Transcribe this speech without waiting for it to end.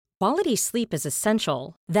Quality sleep is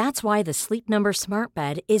essential. That's why the Sleep Number Smart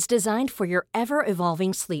Bed is designed for your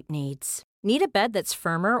ever-evolving sleep needs. Need a bed that's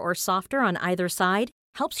firmer or softer on either side?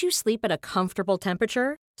 Helps you sleep at a comfortable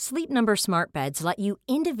temperature? Sleep Number Smart Beds let you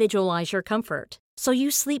individualize your comfort, so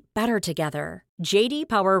you sleep better together. J.D.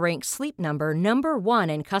 Power ranks Sleep Number number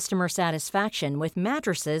one in customer satisfaction with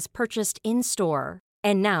mattresses purchased in-store.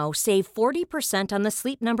 And now, save 40% on the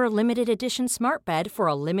Sleep Number Limited Edition Smart Bed for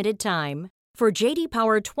a limited time. For J.D.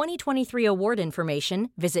 Power 2023 award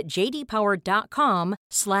information, visit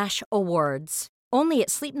jdpower.com/awards. Only at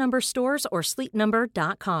Sleep Number stores or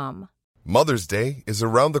sleepnumber.com. Mother's Day is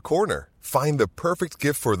around the corner. Find the perfect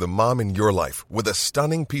gift for the mom in your life with a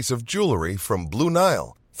stunning piece of jewelry from Blue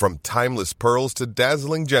Nile. From timeless pearls to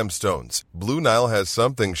dazzling gemstones, Blue Nile has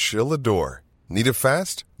something she'll adore. Need it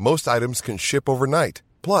fast? Most items can ship overnight.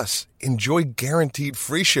 Plus, enjoy guaranteed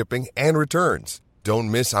free shipping and returns.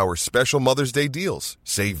 Don't miss our special Mother's Day deals.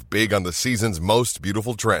 Save big on the season's most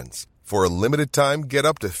beautiful trends. For a limited time, get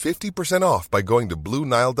up to 50% off by going to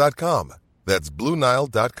BlueNile.com. That's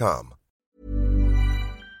BlueNile.com.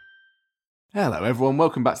 Hello everyone,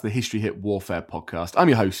 welcome back to the History Hit Warfare podcast. I'm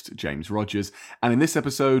your host, James Rogers, and in this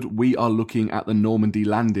episode we are looking at the Normandy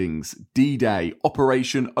landings, D-Day,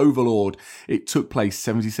 Operation Overlord. It took place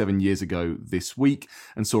 77 years ago this week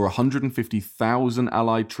and saw 150,000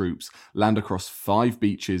 Allied troops land across 5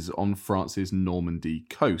 beaches on France's Normandy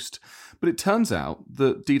coast. But it turns out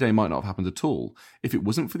that D-Day might not have happened at all if it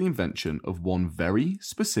wasn't for the invention of one very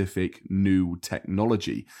specific new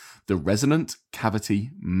technology, the resonant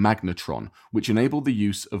cavity magnetron, which enabled the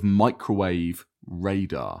use of microwave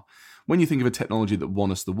radar. When you think of a technology that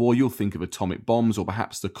won us the war, you'll think of atomic bombs or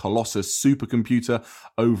perhaps the Colossus supercomputer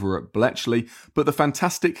over at Bletchley. But the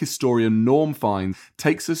fantastic historian Norm Fine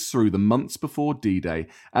takes us through the months before D-Day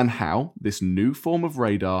and how this new form of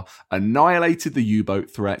radar annihilated the U-boat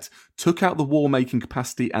threat, took out the war-making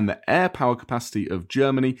capacity and the air power capacity of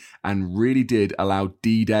Germany, and really did allow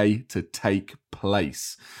D-Day to take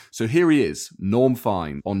place. So here he is, Norm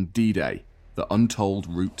Fine, on D-Day, the untold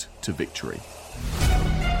route to victory.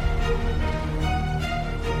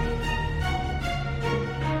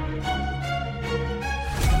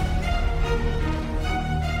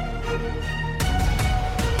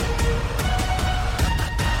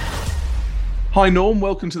 Hi Norm,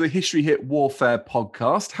 welcome to the History Hit Warfare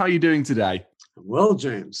podcast. How are you doing today? Well,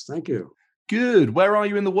 James, thank you. Good. Where are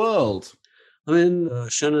you in the world? I'm in the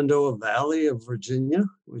Shenandoah Valley of Virginia,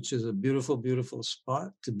 which is a beautiful, beautiful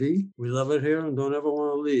spot to be. We love it here and don't ever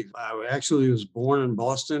want to leave. I actually was born in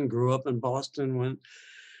Boston, grew up in Boston,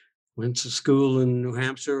 went to school in New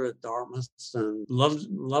Hampshire at Dartmouth and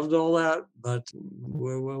loved all that, but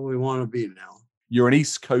we're where we want to be now. You're an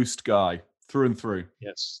East Coast guy, through and through.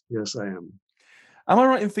 Yes, I am. Am I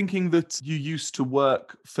right in thinking that you used to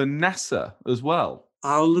work for NASA as well?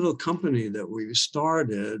 Our little company that we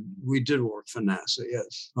started, we did work for NASA,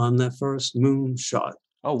 yes, on that first moon shot.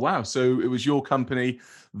 Oh, wow. So it was your company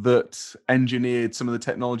that engineered some of the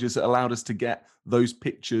technologies that allowed us to get those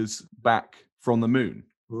pictures back from the moon.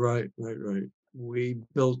 Right. We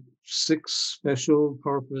built 6 special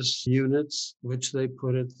purpose units, which they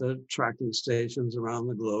put at the tracking stations around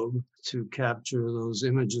the globe to capture those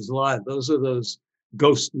images live. Those are those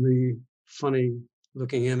ghostly, funny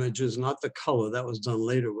looking images, not the color, that was done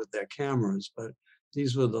later with their cameras, but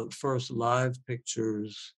these were the first live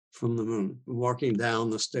pictures from the moon, walking down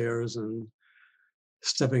the stairs and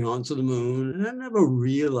stepping onto the moon. And I never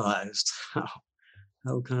realized how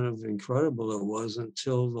kind of incredible it was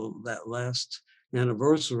until that last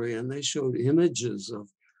anniversary, and they showed images of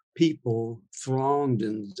people thronged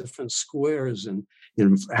in different squares in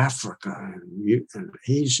Africa and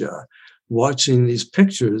Asia, watching these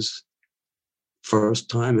pictures, first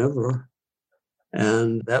time ever.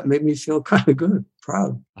 And that made me feel kind of good,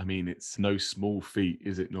 proud. I mean, it's no small feat,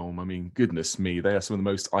 is it, Norm? I mean, goodness me, they are some of the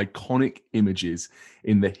most iconic images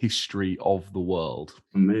in the history of the world.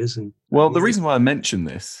 Amazing. Well, the reason why I mention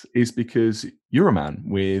this is because you're a man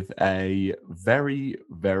with a very,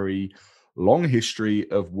 very long history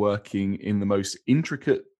of working in the most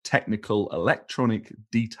intricate technical electronic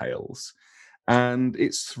details. And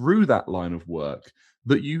it's through that line of work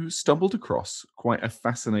that you stumbled across quite a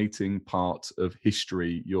fascinating part of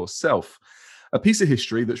history yourself. A piece of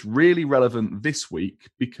history that's really relevant this week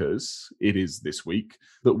because it is this week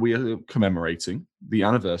that we are commemorating the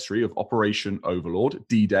anniversary of Operation Overlord,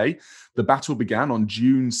 D-Day. The battle began on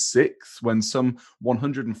June 6th when some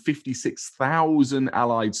 156,000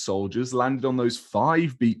 Allied soldiers landed on those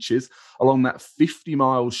 5 beaches along that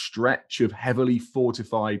 50-mile stretch of heavily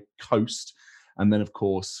fortified coast. And then, of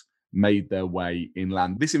course, made their way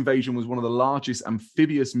inland. This invasion was one of the largest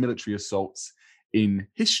amphibious military assaults in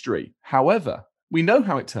history. However, we know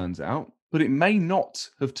how it turns out, but it may not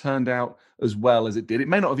have turned out as well as it did. It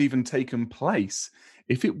may not have even taken place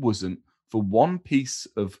if it wasn't for one piece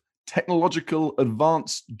of technological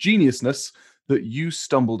advanced geniusness that you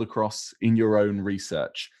stumbled across in your own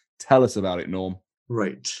research. Tell us about it, Norm.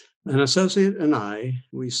 Right. An associate and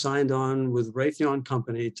we signed on with Raytheon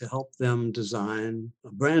Company to help them design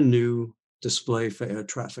a brand new display for air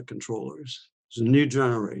traffic controllers. It's a new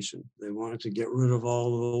generation. They wanted to get rid of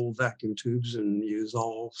all the old vacuum tubes and use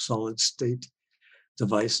all solid state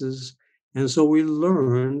devices. And so we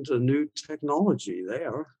learned a new technology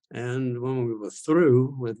there. And when we were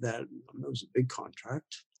through with that, it was a big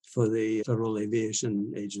contract for the Federal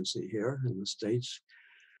Aviation Agency here in the States.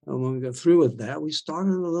 And when we got through with that, we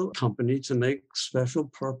started a little company to make special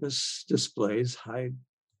purpose displays, high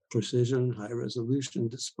precision, high resolution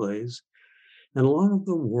displays. And a lot of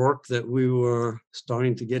the work that we were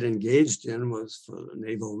starting to get engaged in was for the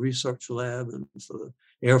Naval Research Lab and for the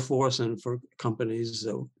Air Force and for companies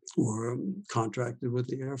that were contracted with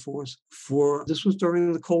the Air Force. This was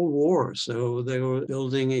during the Cold War, so they were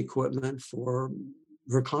building equipment for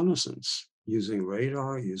reconnaissance, using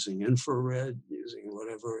radar, using infrared, using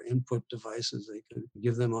whatever input devices they could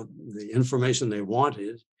give them the information they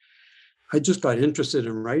wanted. I just got interested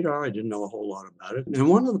in radar. I didn't know a whole lot about it. And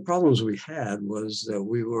one of the problems we had was that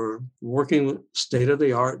we were working with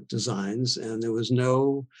state-of-the-art designs, and there was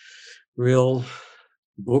no real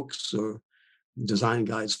books or design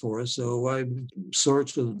guides for us. So I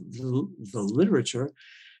searched the literature,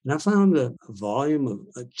 and I found a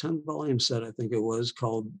 10-volume set, I think it was,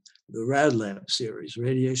 called the RAD Lab series,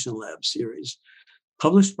 Radiation Lab series,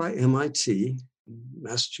 published by MIT,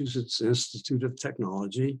 Massachusetts Institute of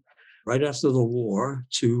Technology, right after the war,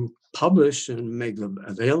 to publish and make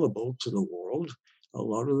available to the world a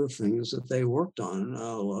lot of the things that they worked on,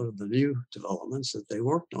 a lot of the new developments that they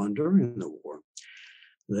worked on during the war.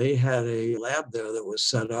 They had a lab there that was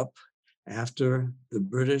set up after the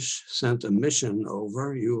British sent a mission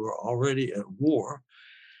over. You were already at war,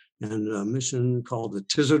 and a mission called the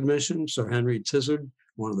Tizard mission. Sir Henry Tizard,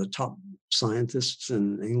 one of the top scientists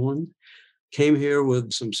in England, came here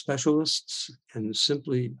with some specialists and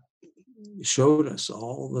simply showed us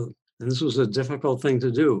and this was a difficult thing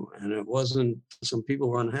to do. And it wasn't, some people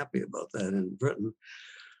were unhappy about that in Britain,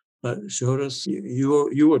 but showed us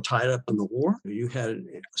you were tied up in the war. You had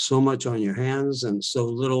so much on your hands and so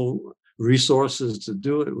little resources to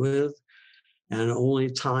do it with, and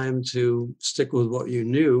only time to stick with what you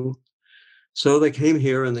knew. So they came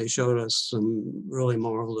here and they showed us some really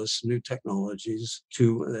marvelous new technologies.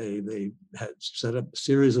 They had set up a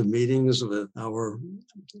series of meetings with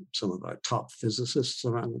some of our top physicists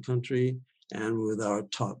around the country and with our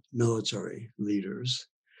top military leaders.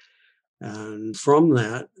 And from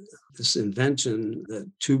that, this invention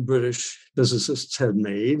that two British physicists had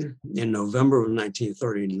made in November of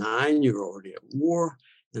 1939, you were already at war,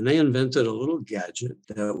 and they invented a little gadget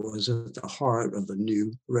that was at the heart of the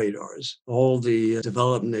new radars. All the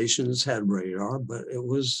developed nations had radar, but it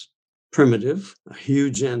was primitive,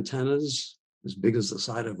 huge antennas as big as the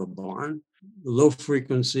side of a barn, low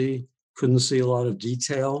frequency, couldn't see a lot of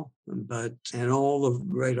detail, and all the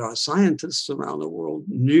radar scientists around the world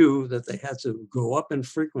knew that they had to go up in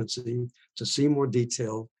frequency to see more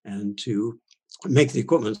detail and to make the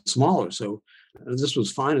equipment smaller. So this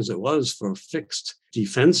was fine as it was for fixed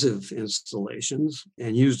defensive installations,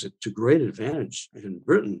 and used it to great advantage in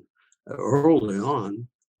Britain early on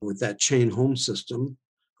with that chain home system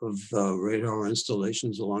of radar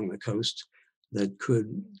installations along the coast that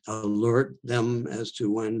could alert them as to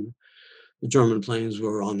when the German planes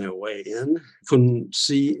were on their way in. Couldn't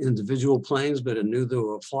see individual planes, but it knew there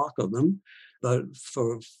were a flock of them. But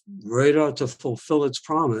for radar to fulfill its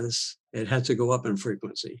promise, it had to go up in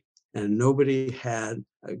frequency. And nobody had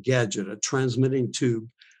a gadget, a transmitting tube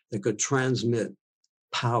that could transmit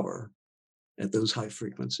power at those high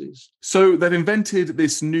frequencies. So they've invented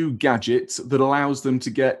this new gadget that allows them to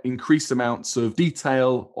get increased amounts of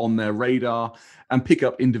detail on their radar and pick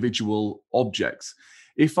up individual objects.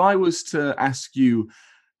 If I was to ask you,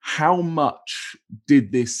 how much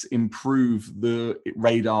did this improve the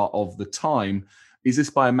radar of the time? Is this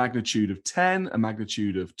by a magnitude of 10, a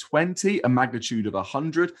magnitude of 20, a magnitude of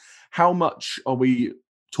 100? How much are we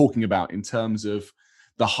talking about in terms of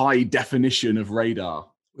the high definition of radar?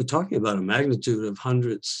 We're talking about a magnitude of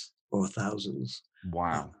hundreds or thousands.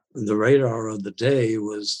 Wow. The radar of the day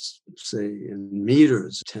was, say, in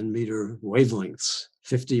meters, 10-meter wavelengths,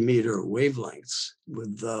 50-meter wavelengths.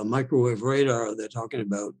 With microwave radar, they're talking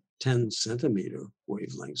about 10-centimeter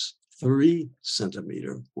wavelengths.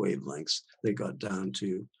 3-centimeter wavelengths they got down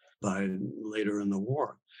to by later in the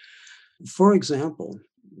war. For example,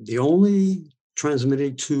 the only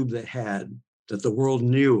transmitting tube they had that the world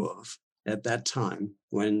knew of at that time,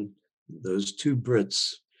 when those two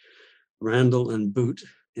Brits, Randall and Boot,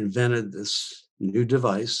 invented this new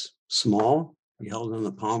device, small, held in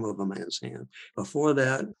the palm of a man's hand. Before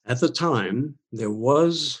that, at the time, there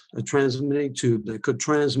was a transmitting tube that could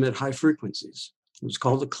transmit high frequencies. It was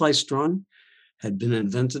called the Klystron, had been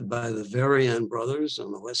invented by the Varian brothers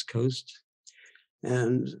on the West Coast.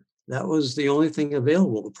 And that was the only thing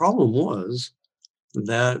available. The problem was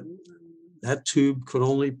that that tube could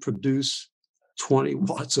only produce 20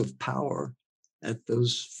 watts of power at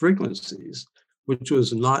those frequencies, which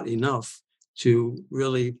was not enough to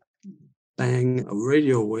really bang a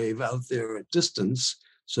radio wave out there at distance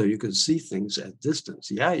so you could see things at distance.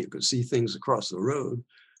 Yeah, you could see things across the road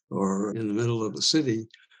or in the middle of the city,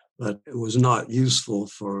 but it was not useful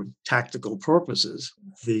for tactical purposes.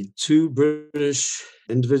 The two British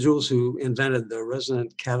individuals who invented the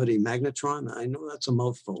resonant cavity magnetron, I know that's a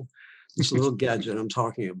mouthful, this little gadget I'm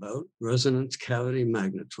talking about, resonant cavity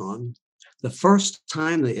magnetron, the first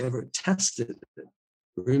time they ever tested it,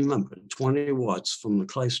 remember, 20 watts from the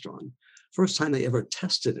Klystron, first time they ever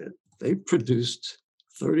tested it, they produced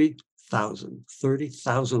 30,000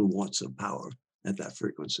 watts of power at that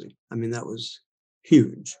frequency. I mean, that was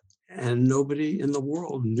huge. And nobody in the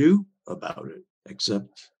world knew about it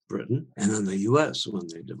except Britain and then the US when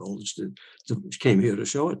they divulged it, came here to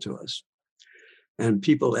show it to us. And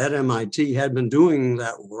people at MIT had been doing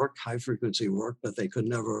that work, high frequency work, but they could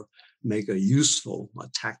never make a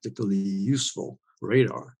tactically useful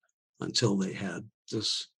radar until they had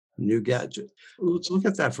this new gadget. Let's look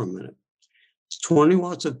at that for a minute. It's 20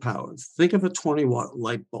 watts of power. Think of a 20-watt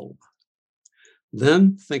light bulb.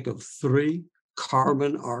 Then think of 3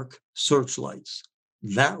 carbon arc searchlights.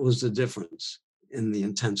 That was the difference in the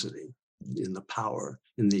intensity, in the power,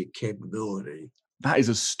 in the capability. That is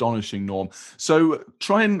astonishing, Norm. So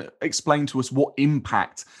try and explain to us what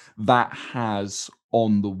impact that has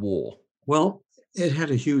on the war. Well, it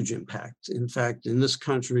had a huge impact. In fact, in this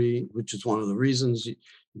country, which is one of the reasons you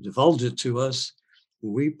divulged it to us,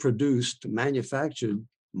 we manufactured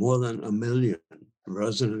more than 1 million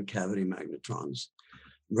resonant cavity magnetrons.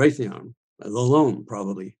 Raytheon alone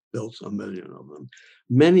probably built 1 million of them.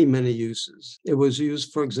 Many, many uses. It was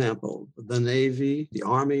used, for example, the Navy, the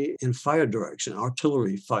Army in fire direction,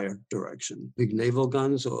 artillery fire direction, big naval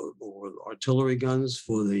guns or artillery guns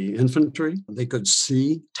for the infantry. They could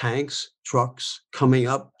see tanks, trucks coming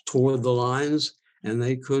up toward the lines, and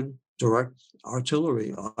they could direct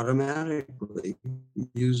artillery automatically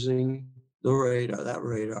using the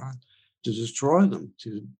radar to destroy them,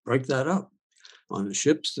 to break that up. On the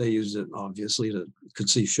ships, they used it obviously could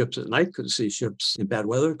see ships at night, could see ships in bad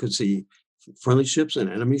weather, could see friendly ships and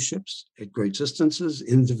enemy ships at great distances.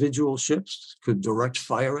 Individual ships could direct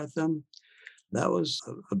fire at them. That was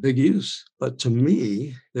a big use. But to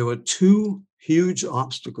me, there were 2 huge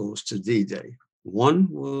obstacles to D-Day. One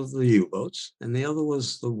was the U-boats, and the other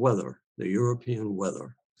was the weather, the European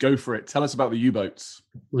weather. Go for it. Tell us about the U-boats.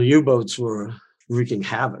 The U-boats were wreaking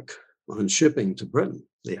havoc on shipping to Britain.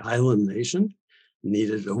 The island nation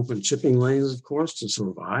needed open shipping lanes, of course, to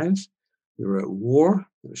survive. They were at war,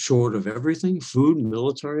 they were short of everything: food,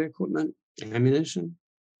 military equipment, ammunition,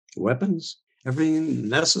 weapons, everything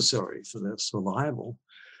necessary for their survival.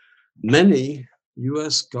 Many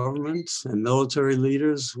US government and military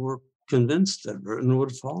leaders were convinced that Britain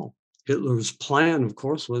would fall. Hitler's plan, of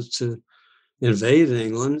course, was to invade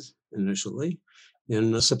England initially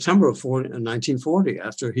in September of 1940,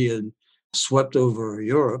 after he had swept over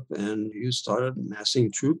Europe and he started massing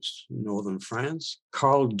troops in northern France.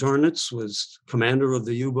 Karl Dönitz was commander of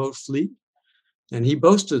the U-boat fleet, and he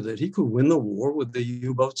boasted that he could win the war with the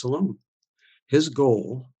U-boats alone. His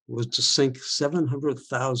goal was to sink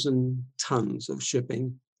 700,000 tons of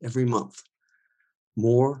shipping every month,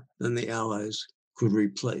 more than the Allies could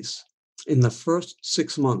replace. In the first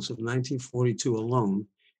 6 months of 1942 alone,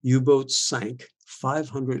 U-boats sank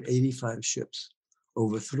 585 ships,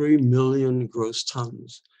 over 3 million gross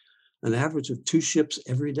tons, an average of 2 ships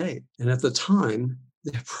every day. And at the time,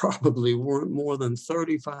 there probably weren't more than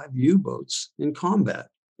 35 U-boats in combat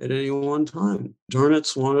at any one time.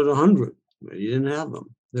 Dönitz wanted 100, but he didn't have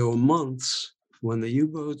them. There were months when the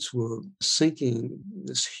U-boats were sinking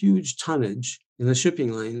this huge tonnage in the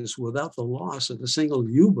shipping lanes without the loss of a single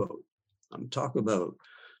U-boat. I'm talking about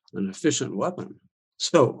an efficient weapon.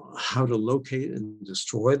 So how to locate and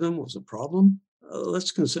destroy them was a problem.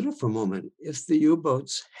 Let's consider for a moment, if the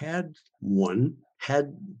U-boats had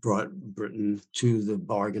had brought Britain to the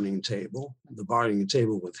bargaining table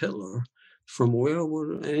with Hitler, from where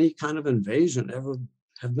would any kind of invasion ever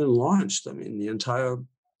have been launched? I mean, the entire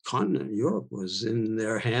continent, Europe, was in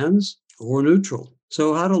their hands or neutral.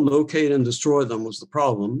 So how to locate and destroy them was the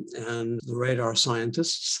problem. And the radar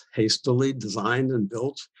scientists hastily designed and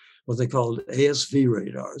built what they called ASV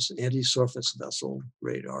radars, anti-surface vessel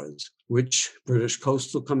radars, which British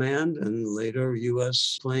Coastal Command and later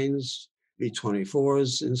US planes,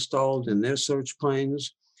 B-24s, installed in their search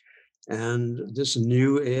planes. And this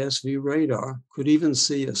new ASV radar could even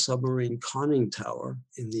see a submarine conning tower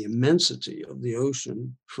in the immensity of the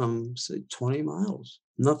ocean from, say, 20 miles.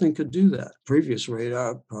 Nothing could do that. Previous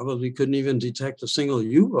radar probably couldn't even detect a single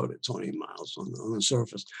U-boat at 20 miles on the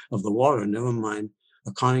surface of the water, never mind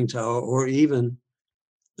a conning tower or even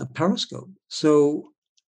a periscope. So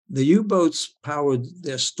the U-boats powered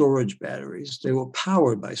their storage batteries. They were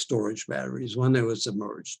powered by storage batteries when they were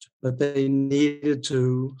submerged, but they needed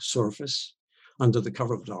to surface under the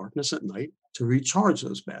cover of darkness at night to recharge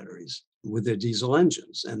those batteries with their diesel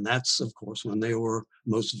engines. And that's, of course, when they were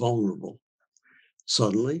most vulnerable.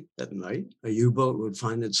 Suddenly, at night, a U-boat would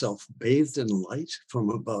find itself bathed in light from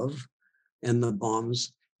above, and the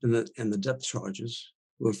bombs and the depth charges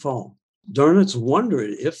would fall. Dönitz wondered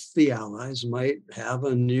if the Allies might have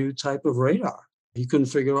a new type of radar. He couldn't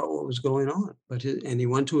figure out what was going on, and he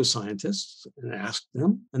went to his scientists and asked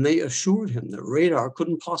them, and they assured him that radar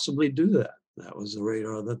couldn't possibly do that. That was the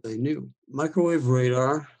radar that they knew. Microwave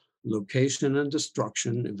radar, location and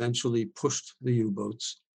destruction eventually pushed the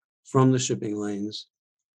U-boats from the shipping lanes,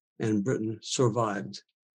 and Britain survived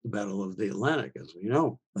the Battle of the Atlantic, as we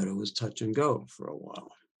know, but it was touch and go for a while.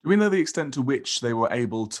 Do we know the extent to which they were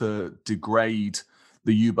able to degrade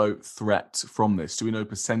the U-boat threat from this? Do we know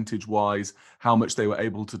percentage-wise how much they were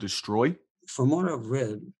able to destroy? From what I've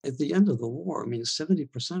read, at the end of the war,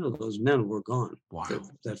 70% of those men were gone. Wow.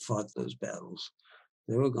 that fought those battles.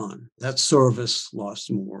 They were gone. That service lost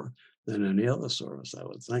more than any other service, I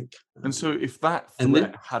would think. And so if that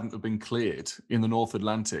threat hadn't have been cleared in the North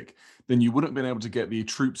Atlantic, then you wouldn't have been able to get the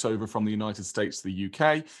troops over from the United States to the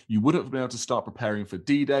UK. You wouldn't have been able to start preparing for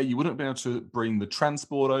D-Day. You wouldn't have been able to bring the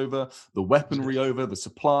transport over, the weaponry over, the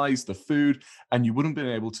supplies, the food, and you wouldn't have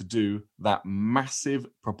been able to do that massive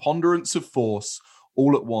preponderance of force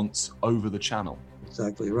all at once over the channel.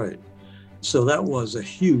 Exactly right. So that was a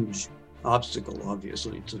huge obstacle,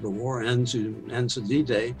 obviously, to the war and to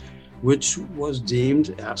D-Day, which was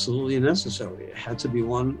deemed absolutely necessary. It had to be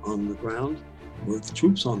won on the ground with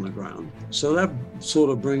troops on the ground. So that sort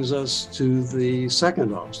of brings us to the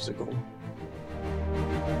second obstacle.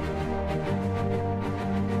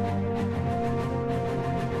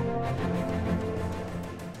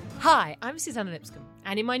 Hi, I'm Susanna Lipscomb,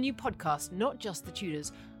 and in my new podcast, Not Just the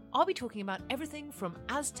Tudors, I'll be talking about everything from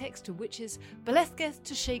Aztecs to witches, Belethgeth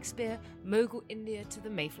to Shakespeare, Mughal India to the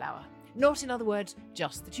Mayflower. Not, in other words,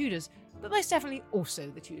 just the Tudors, but most definitely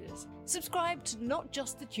also the Tudors. Subscribe to Not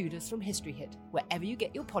Just the Tudors from History Hit, wherever you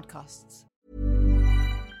get your podcasts.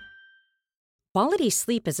 Quality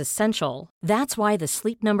sleep is essential. That's why the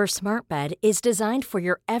Sleep Number Smart Bed is designed for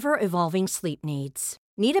your ever-evolving sleep needs.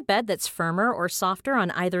 Need a bed that's firmer or softer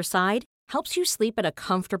on either side? Helps you sleep at a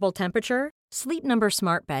comfortable temperature? Sleep Number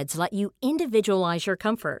Smart Beds let you individualize your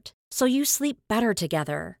comfort, so you sleep better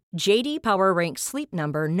together. J.D. Power ranks Sleep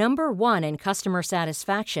Number #1 in customer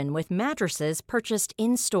satisfaction with mattresses purchased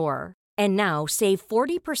in-store. And now, save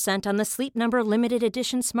 40% on the Sleep Number Limited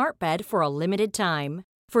Edition Smart Bed for a limited time.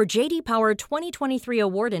 For J.D. Power 2023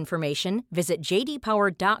 award information, visit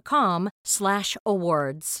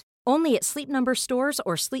jdpower.com/awards. Only at Sleep Number stores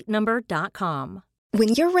or sleepnumber.com. When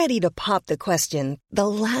you're ready to pop the question, the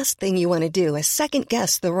last thing you want to do is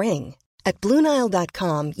second-guess the ring. At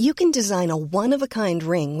BlueNile.com, you can design a one-of-a-kind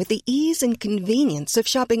ring with the ease and convenience of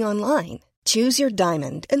shopping online. Choose your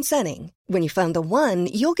diamond and setting. When you find the one,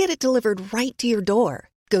 you'll get it delivered right to your door.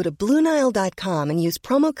 Go to BlueNile.com and use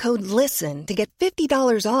promo code LISTEN to get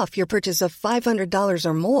 $50 off your purchase of $500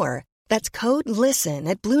 or more. That's code LISTEN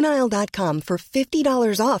at BlueNile.com for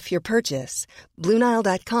 $50 off your purchase.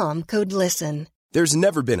 BlueNile.com, code LISTEN. There's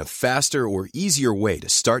never been a faster or easier way to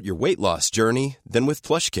start your weight loss journey than with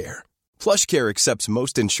PlushCare. PlushCare accepts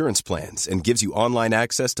most insurance plans and gives you online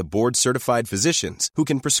access to board-certified physicians who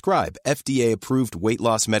can prescribe FDA-approved weight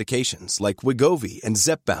loss medications like Wegovy and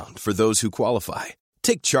Zepbound for those who qualify.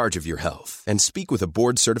 Take charge of your health and speak with a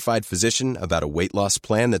board-certified physician about a weight loss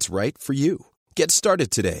plan that's right for you. Get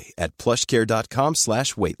started today at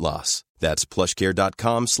plushcare.com/weight-loss. That's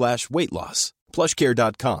plushcare.com/weight-loss.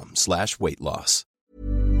 plushcare.com/weight-loss.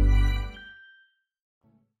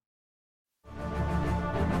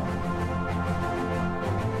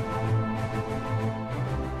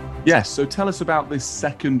 Yes, so tell us about this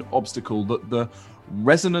second obstacle that the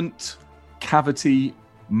resonant cavity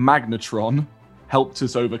magnetron helped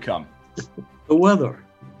us overcome. The weather,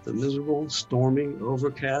 the miserable, stormy,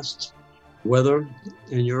 overcast weather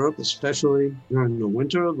in Europe, especially during the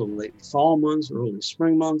winter, the late fall months, early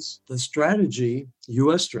spring months. The strategy,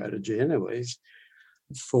 U.S. strategy anyways,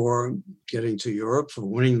 for getting to Europe, for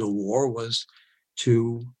winning the war, was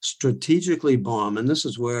to strategically bomb. And this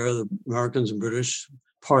is where the Americans and British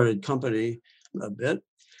parted company a bit.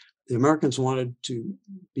 The Americans wanted to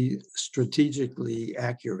be strategically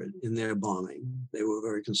accurate in their bombing. They were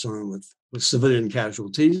very concerned with civilian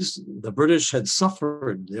casualties. The British had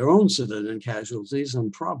suffered their own civilian casualties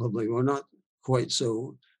and probably were not quite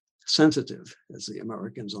so sensitive as the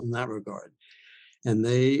Americans in that regard. And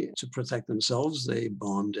they, to protect themselves, they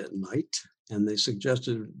bombed at night. And they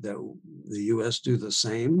suggested that the U.S. do the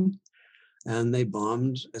same. And they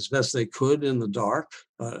bombed as best they could in the dark,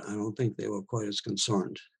 but I don't think they were quite as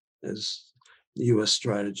concerned as the U.S.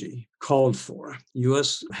 strategy called for.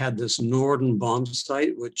 U.S. had this Norden bomb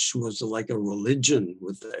site, which was like a religion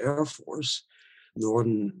with the Air Force.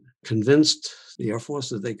 Norden convinced the Air Force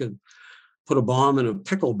that they could put a bomb in a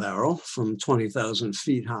pickle barrel from 20,000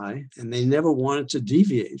 feet high, and they never wanted to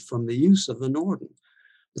deviate from the use of the Norden.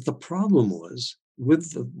 But the problem was,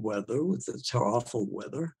 with the weather, with the awful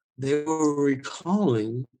weather, they were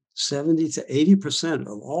recalling 70 to 80%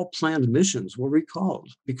 of all planned missions were recalled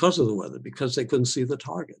because of the weather, because they couldn't see the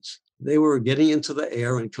targets. They were getting into the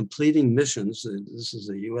air and completing missions. This is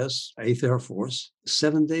the U.S. 8th Air Force,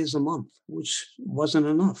 7 days a month, which wasn't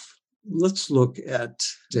enough. Let's look at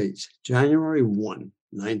date, January 1,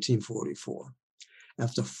 1944.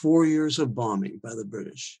 After 4 years of bombing by the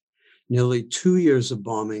British, nearly 2 years of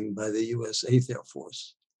bombing by the U.S. 8th Air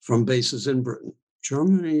Force from bases in Britain,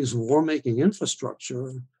 Germany's war-making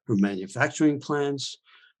infrastructure, her manufacturing plants,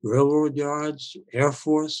 railroad yards, Air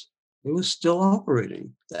Force, it was still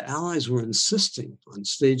operating. The Allies were insisting on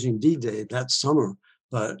staging D-Day that summer,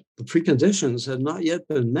 but the preconditions had not yet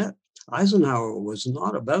been met. Eisenhower was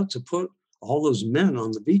not about to put all those men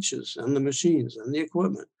on the beaches and the machines and the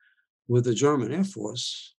equipment, with the German Air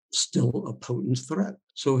Force still a potent threat.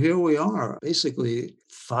 So here we are, basically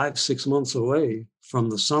 5-6 months away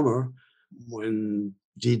from the summer when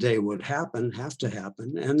D-Day would have to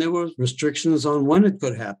happen. And there were restrictions on when it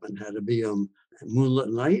could happen. It had to be moonlit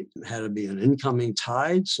night, it had to be an incoming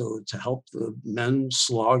tide, so to help the men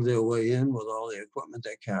slog their way in with all the equipment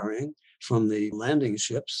they're carrying from the landing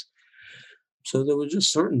ships. So there were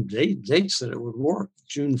just certain dates that it would work.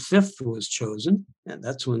 June 5th was chosen, and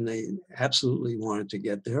that's when they absolutely wanted to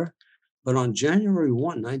get there. But on January 1,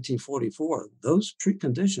 1944, those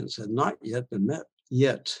preconditions had not yet been met.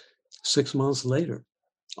 Yet, 6 months later,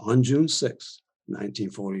 on June 6,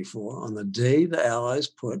 1944, on the day the Allies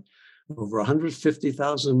put over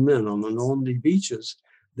 150,000 men on the Normandy beaches,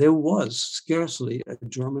 there was scarcely a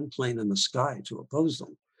German plane in the sky to oppose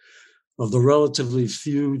them. Of the relatively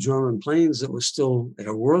few German planes that were still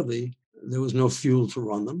airworthy, there was no fuel to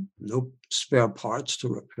run them, no spare parts to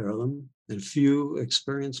repair them, and few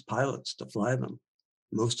experienced pilots to fly them.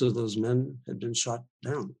 Most of those men had been shot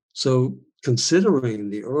down. So considering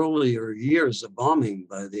the earlier years of bombing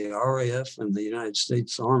by the RAF and the United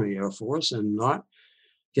States Army Air Force and not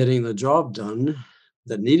getting the job done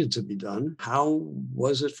that needed to be done, how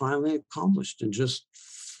was it finally accomplished in just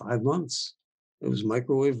 5 months? It was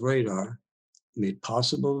microwave radar, made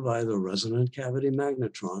possible by the resonant cavity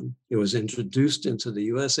magnetron. It was introduced into the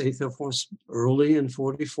U.S. 8th Air Force early in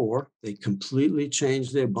 44. They completely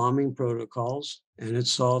changed their bombing protocols, and it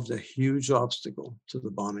solved a huge obstacle to the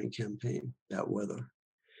bombing campaign, that weather,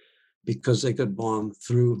 because they could bomb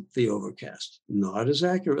through the overcast. Not as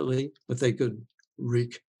accurately, but they could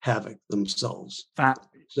wreak havoc themselves. That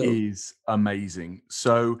is amazing.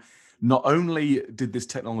 So not only did this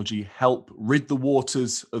technology help rid the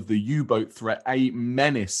waters of the U-boat threat, a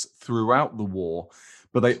menace throughout the war,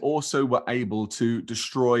 but they also were able to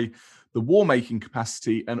destroy the war-making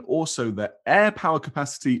capacity and also the air power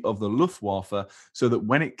capacity of the Luftwaffe, so that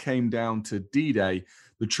when it came down to D-Day,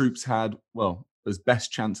 the troops had, well, as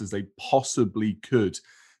best chance as they possibly could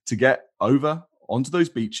to get over onto those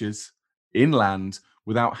beaches inland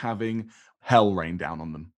without having hell rain down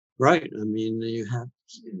on them. Right. I mean, you have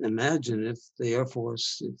to imagine if the Air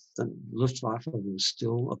Force, if the Luftwaffe was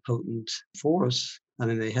still a potent force. I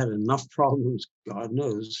mean, they had enough problems, God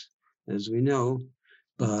knows, as we know,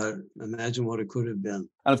 but imagine what it could have been.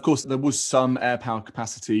 And of course, there was some air power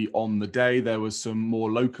capacity on the day. There was some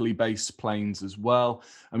more locally based planes as well.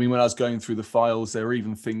 I mean, when I was going through the files, there were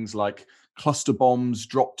even things like cluster bombs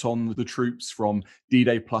dropped on the troops from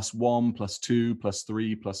D-Day +1, +2,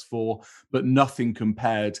 +3, +4, but nothing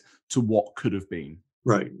compared to what could have been.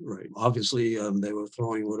 Right. Obviously, they were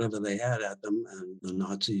throwing whatever they had at them and the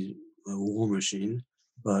Nazi war machine,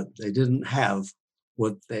 but they didn't have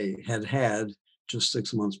what they had just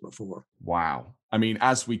 6 months before. Wow. I mean,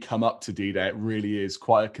 as we come up to D-Day, it really is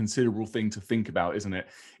quite a considerable thing to think about, isn't it?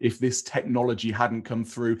 If this technology hadn't come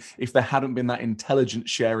through, if there hadn't been that intelligence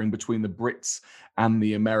sharing between the Brits and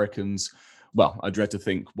the Americans, well, I dread to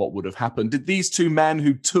think what would have happened. Did these two men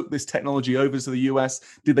who took this technology over to the US,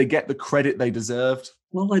 did they get the credit they deserved?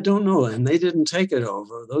 Well, I don't know. And they didn't take it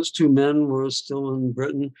over. Those two men were still in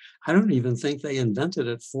Britain. I don't even think they invented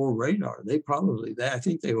it for radar. I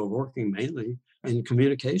think they were working mainly in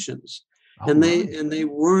communications. Oh, And right. they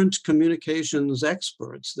weren't communications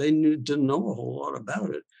experts. They didn't know a whole lot about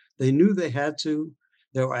it. They knew they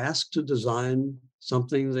were asked to design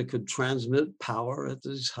something that could transmit power at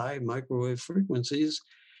these high microwave frequencies.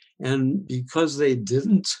 And because they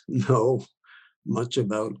didn't know much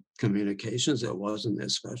about communications, it wasn't their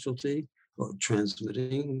specialty, or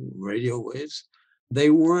transmitting radio waves, they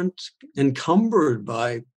weren't encumbered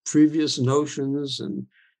by previous notions and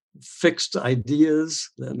fixed ideas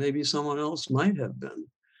that maybe someone else might have been.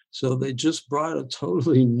 So they just brought a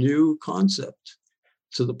totally new concept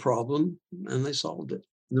to the problem and they solved it.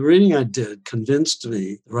 The reading I did convinced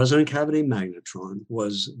me the resonant cavity magnetron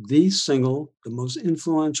was the most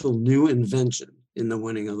influential new invention in the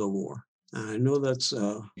winning of the war. I know that's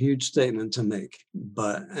a huge statement to make,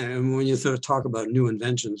 and when you talk about new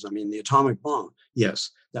inventions, I mean, the atomic bomb,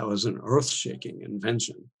 yes, that was an earth-shaking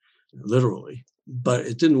invention, literally, but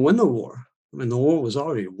it didn't win the war. I mean, the war was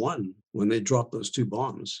already won when they dropped those two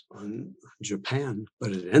bombs on Japan,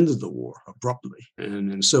 but it ended the war abruptly.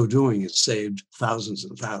 And in so doing, it saved thousands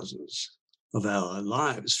and thousands of Allied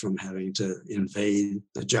lives from having to invade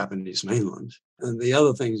the Japanese mainland. And the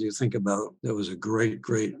other things you think about, that was a great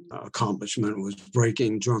accomplishment, was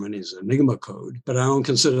breaking Germany's Enigma code. But I don't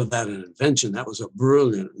consider that an invention. That was a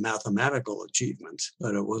brilliant mathematical achievement,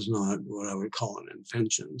 but it was not what I would call an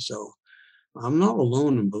invention. So I'm not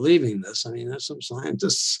alone in believing this. I mean, there's some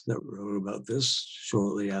scientists that wrote about this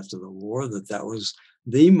shortly after the war, that was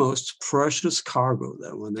the most precious cargo,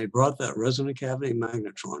 that when they brought that resonant cavity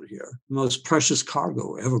magnetron here, the most precious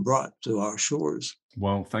cargo ever brought to our shores.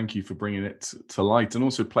 Well, thank you for bringing it to light and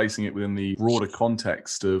also placing it within the broader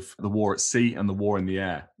context of the war at sea and the war in the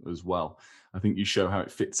air as well. I think you show how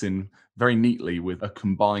it fits in very neatly with a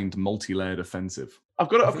combined multi-layered offensive. I've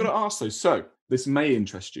got to ask though, so this may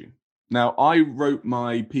interest you. Now, I wrote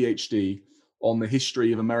my PhD on the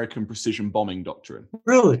history of American precision bombing doctrine.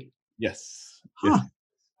 Really? Yes. Huh. Yes.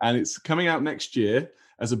 And it's coming out next year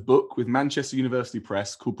as a book with Manchester University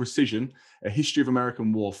Press called Precision, A History of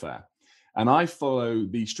American Warfare. And I follow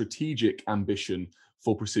the strategic ambition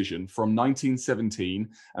for precision from 1917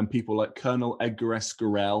 and people like Colonel Edgar S.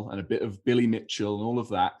 Gorell and a bit of Billy Mitchell and all of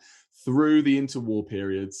that through the interwar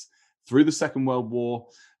periods, through the Second World War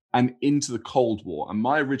and into the Cold War. And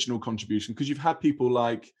my original contribution, because you've had people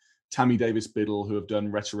like Tammy Davis Biddle, who have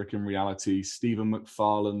done Rhetoric and Reality, Stephen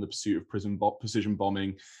McFarlane, The Pursuit of Precision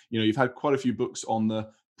Bombing. You know, you've had quite a few books on the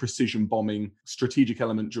precision bombing strategic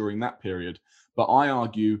element during that period. But I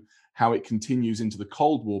argue how it continues into the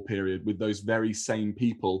Cold War period with those very same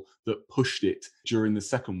people that pushed it during the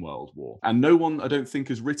Second World War. And no one, I don't think,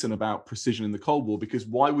 has written about precision in the Cold War, because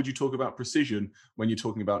why would you talk about precision when you're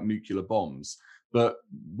talking about nuclear bombs? But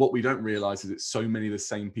what we don't realize is it's so many of the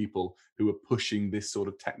same people who are pushing this sort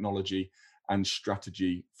of technology and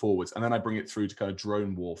strategy forwards. And then I bring it through to kind of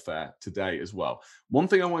drone warfare today as well. One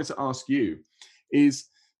thing I wanted to ask you is,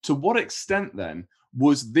 to what extent then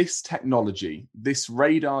was this technology, this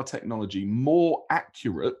radar technology, more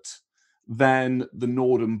accurate than the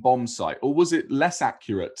Norden bomb sight? Or was it less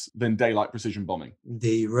accurate than daylight precision bombing?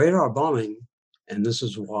 The radar bombing, and this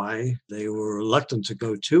is why they were reluctant to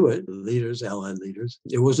go to it, Allied leaders,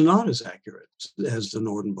 it was not as accurate as the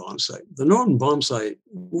Norden bomb sight. The Norden bomb sight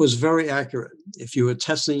was very accurate. If you were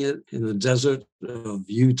testing it in the desert of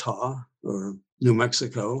Utah or New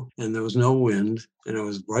Mexico, and there was no wind, and it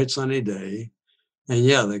was a bright sunny day, and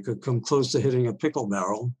yeah, they could come close to hitting a pickle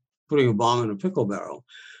barrel, putting a bomb in a pickle barrel.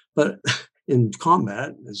 But in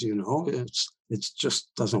combat, as you know, it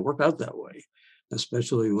just doesn't work out that way,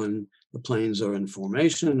 especially when the planes are in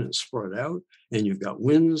formation and spread out, and you've got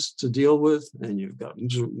winds to deal with, and you've got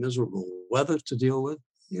miserable weather to deal with.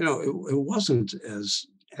 You know, it wasn't as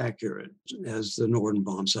accurate as the Norden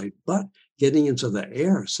bomb sight, but getting into the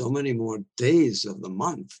air so many more days of the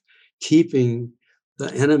month, keeping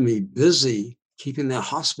the enemy busy keeping their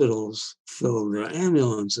hospitals filled, their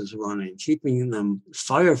ambulances running, keeping them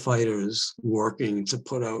firefighters working to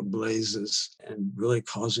put out blazes, and really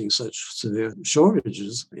causing such severe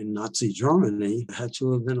shortages in Nazi Germany had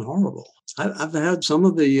to have been horrible. I've had some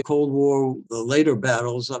of the Cold War, the later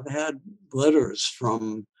battles, I've had letters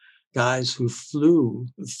from guys who flew,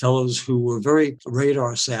 fellows who were very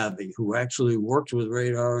radar savvy, who actually worked with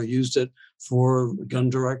radar, used it for gun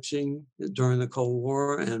directing during the Cold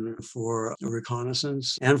War and for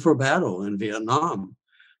reconnaissance and for battle in Vietnam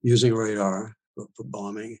using radar for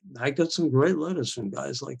bombing. I got some great letters from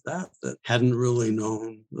guys like that hadn't really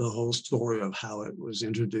known the whole story of how it was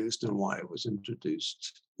introduced and why it was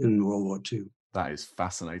introduced in World War II. That is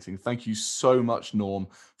fascinating. Thank you so much, Norm,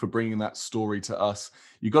 for bringing that story to us.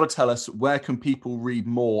 You got to tell us, where can people read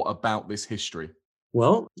more about this history?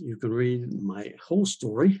 Well, you can read my whole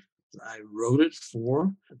story. I wrote it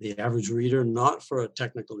for the average reader, not for a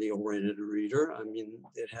technically oriented reader. I mean,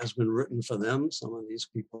 it has been written for them. Some of these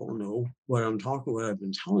people know what I've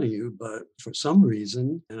been telling you, but for some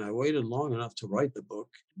reason, and I waited long enough to write the book,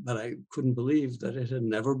 but I couldn't believe that it had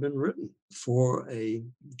never been written for a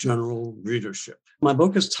general readership. My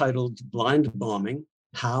book is titled Blind Bombing: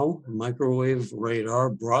 How Microwave Radar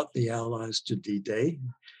Brought the Allies to D-Day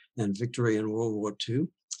and Victory in World War II.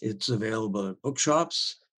 It's available at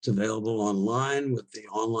bookshops. It's available online with the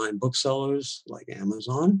online booksellers like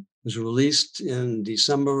Amazon. It was released in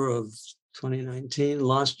December of 2019.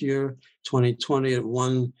 Last year, 2020, it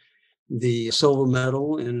won the silver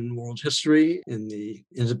medal in world history in the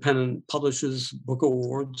Independent Publishers Book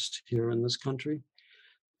Awards here in this country.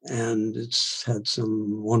 And it's had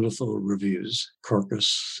some wonderful reviews,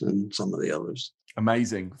 Kirkus and some of the others.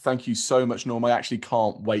 Amazing. Thank you so much, Norm. I actually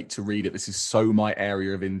can't wait to read it. This is so my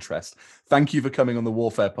area of interest. Thank you for coming on the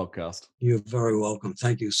Warfare Podcast. You're very welcome.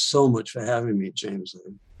 Thank you so much for having me, James.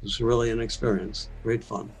 It was really an experience. Great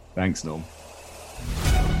fun. Thanks, Norm.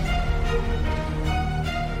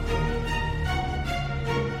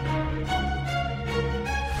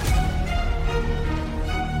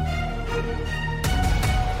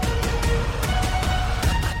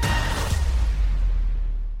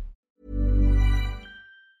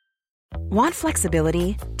 Want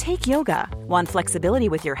flexibility? Take yoga. Want flexibility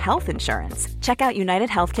with your health insurance? Check out United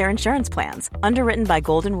Healthcare Insurance Plans. Underwritten by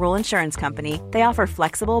Golden Rule Insurance Company, they offer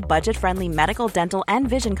flexible, budget-friendly medical, dental, and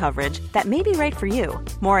vision coverage that may be right for you.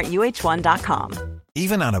 More at UH1.com.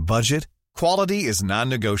 Even on a budget, quality is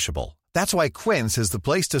non-negotiable. That's why Quince is the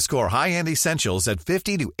place to score high-end essentials at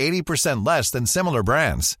 50 to 80% less than similar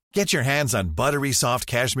brands. Get your hands on buttery soft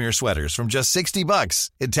cashmere sweaters from just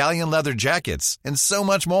 $60, Italian leather jackets, and so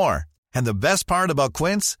much more. And the best part about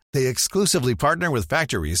Quince, they exclusively partner with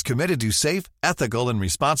factories committed to safe, ethical, and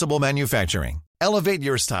responsible manufacturing. Elevate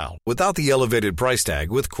your style without the elevated price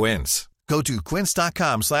tag with Quince. Go to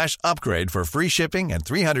quince.com/upgrade for free shipping and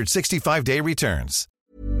 365-day returns.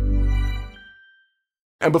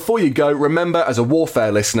 And before you go, remember, as a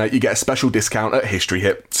Warfare listener, you get a special discount at History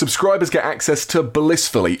Hit. Subscribers get access to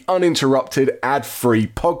blissfully uninterrupted, ad-free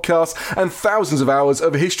podcasts and thousands of hours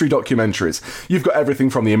of history documentaries. You've got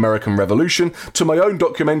everything from the American Revolution to my own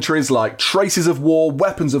documentaries like Traces of War,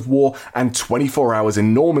 Weapons of War, and 24 Hours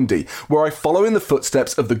in Normandy, where I follow in the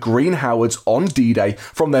footsteps of the Green Howards on D-Day,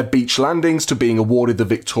 from their beach landings to being awarded the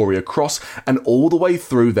Victoria Cross, and all the way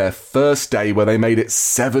through their first day where they made it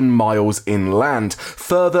 7 miles inland,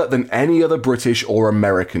 further than any other British or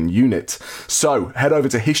American unit. So head over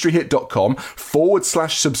to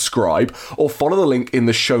historyhit.com/subscribe or follow the link in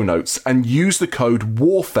the show notes and use the code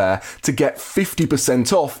WARFARE to get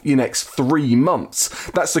 50% off your next 3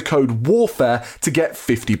 months. That's the code WARFARE to get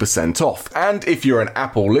 50% off. And if you're an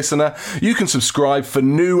Apple listener, you can subscribe for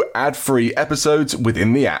new ad-free episodes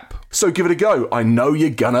within the app. So give it a go. I know you're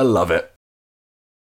gonna love it.